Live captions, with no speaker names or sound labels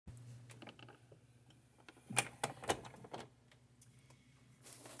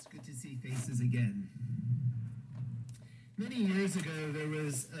faces again. Many years ago, there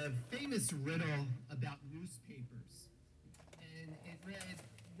was a famous riddle about newspapers, and it read,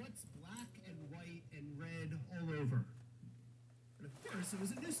 "What's black and white and red all over?" And of course, it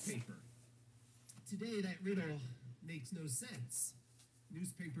was a newspaper. Today, that riddle makes no sense.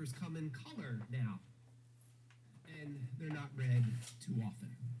 Newspapers come in color now, and they're not read too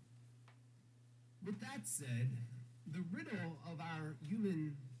often. With that said, the riddle of our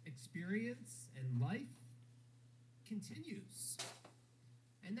human experience and life continues.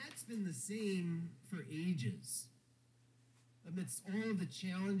 And that's been the same for ages. Amidst all of the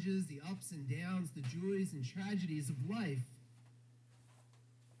challenges, the ups and downs, the joys and tragedies of life,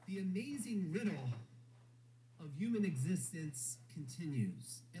 the amazing riddle of human existence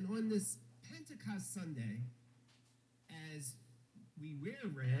continues. And on this Pentecost Sunday, as we wear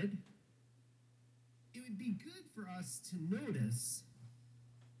red, it would be good for us to notice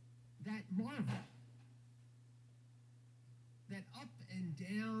that marvel, that up and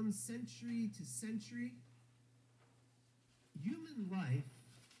down, century to century, human life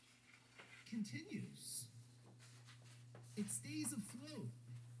continues. It stays afloat.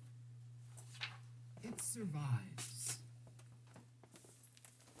 It survives.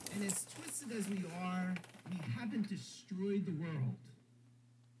 And as twisted as we are, we haven't destroyed the world.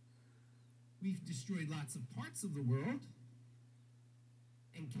 We've destroyed lots of parts of the world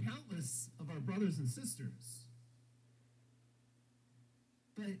and countless of our brothers and sisters.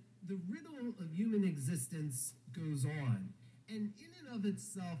 But the riddle of human existence goes on. And in and of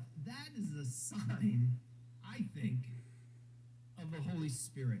itself, that is a sign, I think, of the Holy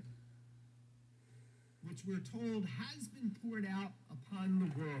Spirit, which we're told has been poured out upon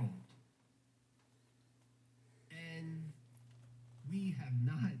the world. And we have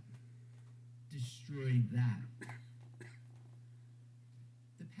not destroyed that.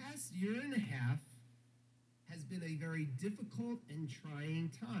 The past year and a half has been a very difficult and trying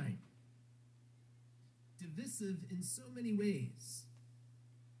time. Divisive in so many ways.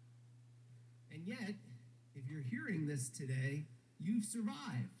 And yet, if you're hearing this today, you've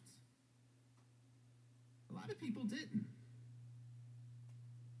survived. A lot of people didn't.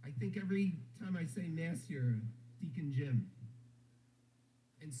 I think every time I say Mass here, Deacon Jim,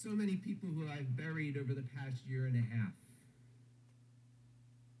 and so many people who I've buried over the past year and a half.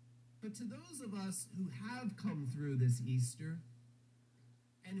 But to those of us who have come through this Easter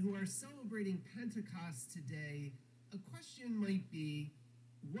and who are celebrating Pentecost today, a question might be,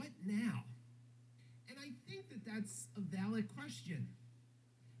 what now? And I think that that's a valid question.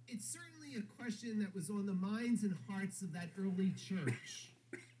 It's certainly a question that was on the minds and hearts of that early church.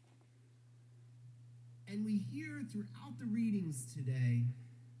 And we hear throughout the readings today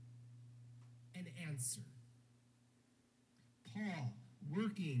an answer. Paul,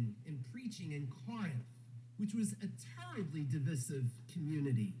 working and preaching in Corinth, which was a terribly divisive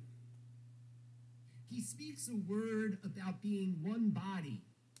community. He speaks a word about being one body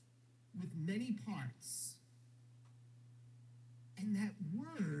with many parts. And that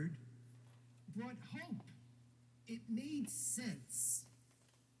word brought hope. It made sense.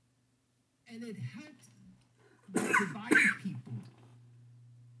 And it helped the divided people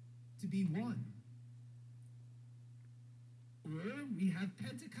to be one. Or we have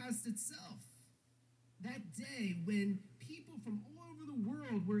Pentecost itself. That day when people from all over the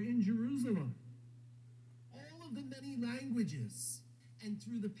world were in Jerusalem. All of the many languages. And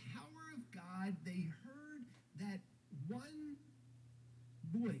through the power of God, they heard that one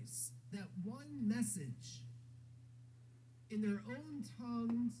voice, that one message. In their own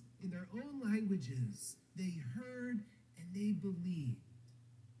tongues, in their own languages, they heard and they believed.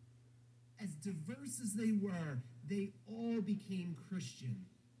 As diverse as they were, they all became Christian.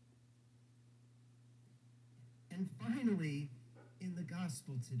 And finally, in the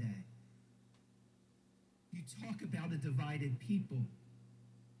gospel today, you talk about a divided people.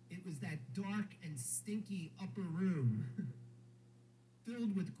 It was that dark and stinky upper room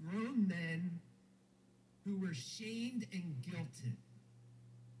filled with grown men who were shamed and guilted.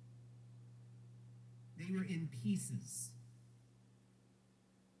 They were in pieces.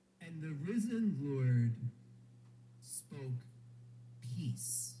 And the risen Lord spoke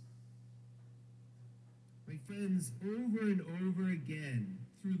peace. My friends, over and over again,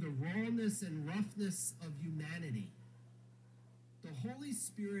 through the rawness and roughness of humanity, the Holy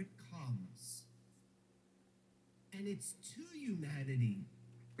Spirit comes. And it's to humanity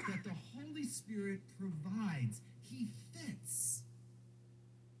that the Holy Spirit provides. He fits.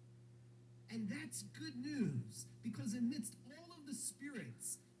 And that's good news, because amidst all of the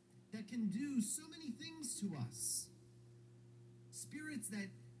spirits that can do so many things to us, spirits that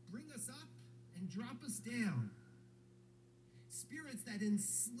bring us up and drop us down. Spirits that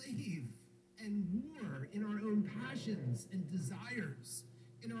enslave and war in our own passions and desires,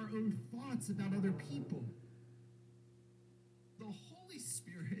 in our own thoughts about other people. The Holy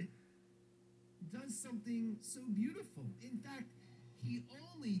Spirit does something so beautiful. In fact, he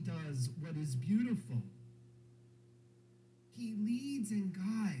only does what is beautiful. He leads and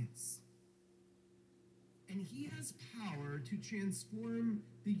guides. And he has power to transform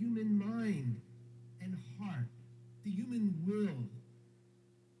the human mind and heart, the human will,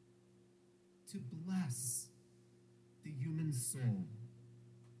 to bless the human soul.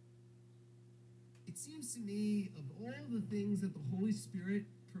 It seems to me, of all the things that the Holy Spirit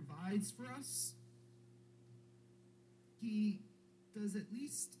provides for us, he does at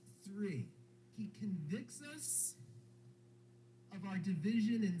least three. He convicts us of our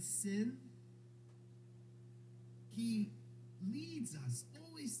division and sin. He leads us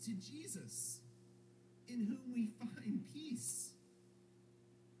always to Jesus, in whom we find peace.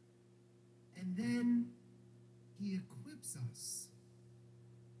 And then he equips us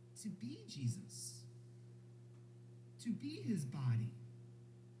to be Jesus, to be his body,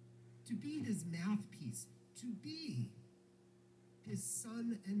 to be his mouthpiece, to be his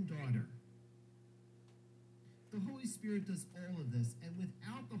son and daughter. The Holy Spirit does all of this, and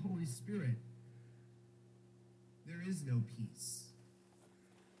without the Holy Spirit, there is no peace.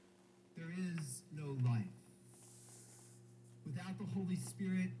 There is no life. Without the Holy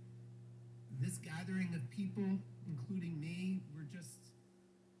Spirit, this gathering of people, including me, we're just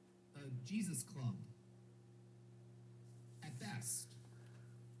a Jesus club at best.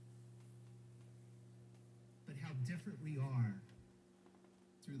 But how different we are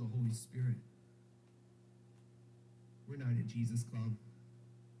through the Holy Spirit. We're not a Jesus club.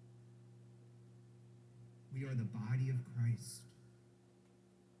 We are the body of Christ.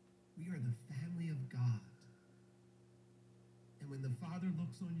 We are the family of God. And when the Father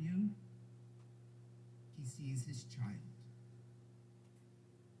looks on you, he sees his child.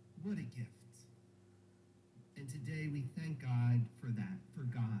 What a gift. And today we thank God for that, for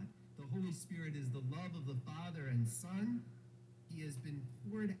God. The Holy Spirit is the love of the Father and Son. He has been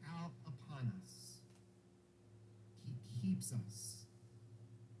poured out upon us. He keeps us.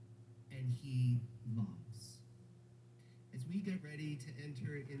 And he loves. As we get ready to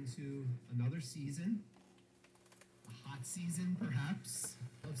enter into another season, a hot season perhaps,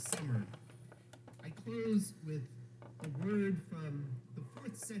 of summer, I close with a word from the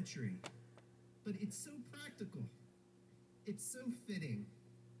 4th century, but it's so practical, it's so fitting,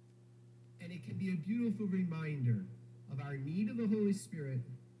 and it can be a beautiful reminder of our need of the Holy Spirit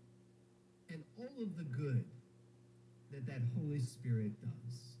and all of the good that that Holy Spirit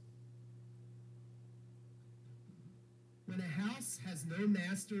does. When a house has no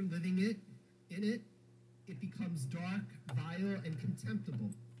master living in it, it becomes dark, vile, and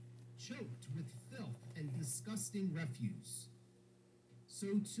contemptible, choked with filth and disgusting refuse. So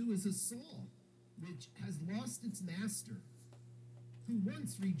too is a soul which has lost its master, who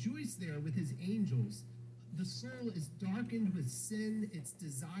once rejoiced there with his angels. The soul is darkened with sin, its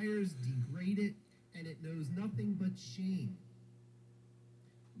desires degrade it, and it knows nothing but shame.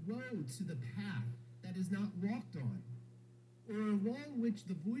 Woe to the path that is not walked on, or along which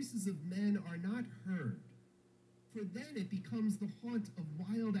the voices of men are not heard, for then it becomes the haunt of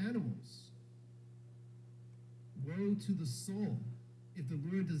wild animals. Woe to the soul if the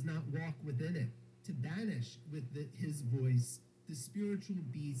Lord does not walk within it, to banish with his voice the spiritual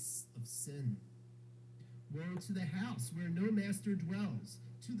beasts of sin. Woe to the house where no master dwells,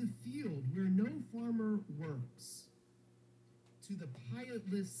 to the field where no farmer works, to the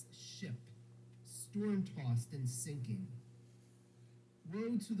pilotless ship, storm-tossed and sinking.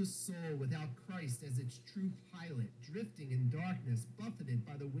 Woe to the soul without Christ as its true pilot, drifting in darkness, buffeted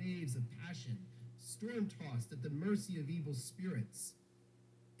by the waves of passion, storm-tossed at the mercy of evil spirits.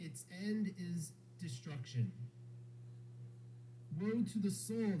 Its end is destruction. Woe to the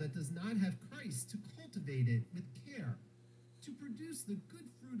soul that does not have Christ to cultivate it with care, to produce the good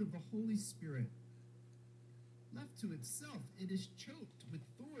fruit of the Holy Spirit. Left to itself, it is choked with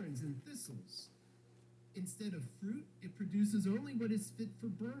thorns and thistles. Instead of fruit, it produces only what is fit for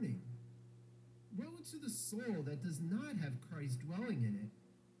burning. Woe to the soul that does not have Christ dwelling in it.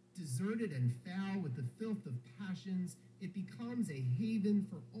 Deserted and foul with the filth of passions, it becomes a haven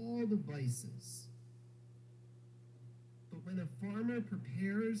for all the vices. But when a farmer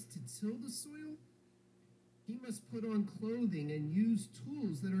prepares to till the soil, he must put on clothing and use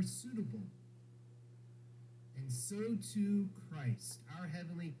tools that are suitable. And so too Christ, our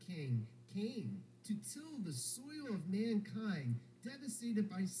heavenly King, came to till the soil of mankind devastated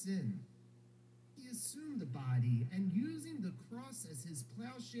by sin. He assumed the body, and using the cross as his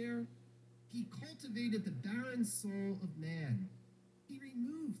plowshare, he cultivated the barren soul of man. He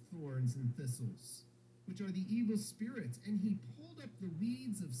removed thorns and thistles, which are the evil spirits, and he pulled up the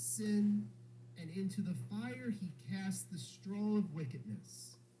weeds of sin, and into the fire he cast the straw of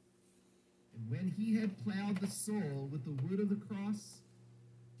wickedness. And when he had plowed the soul with the wood of the cross,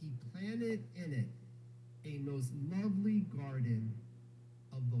 he planted in it a most lovely garden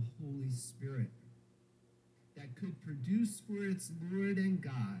of the Holy Spirit that could produce for its Lord and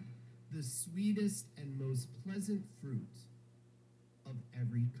God the sweetest and most pleasant fruit of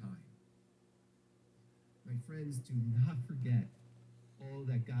every kind. My friends, do not forget all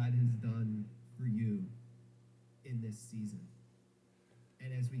that God has done for you in this season.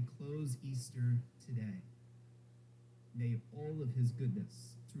 And as we close Easter today, may all of his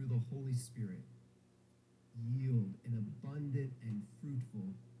goodness through the Holy Spirit yield an abundant and fruitful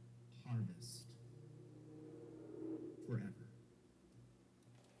harvest forever.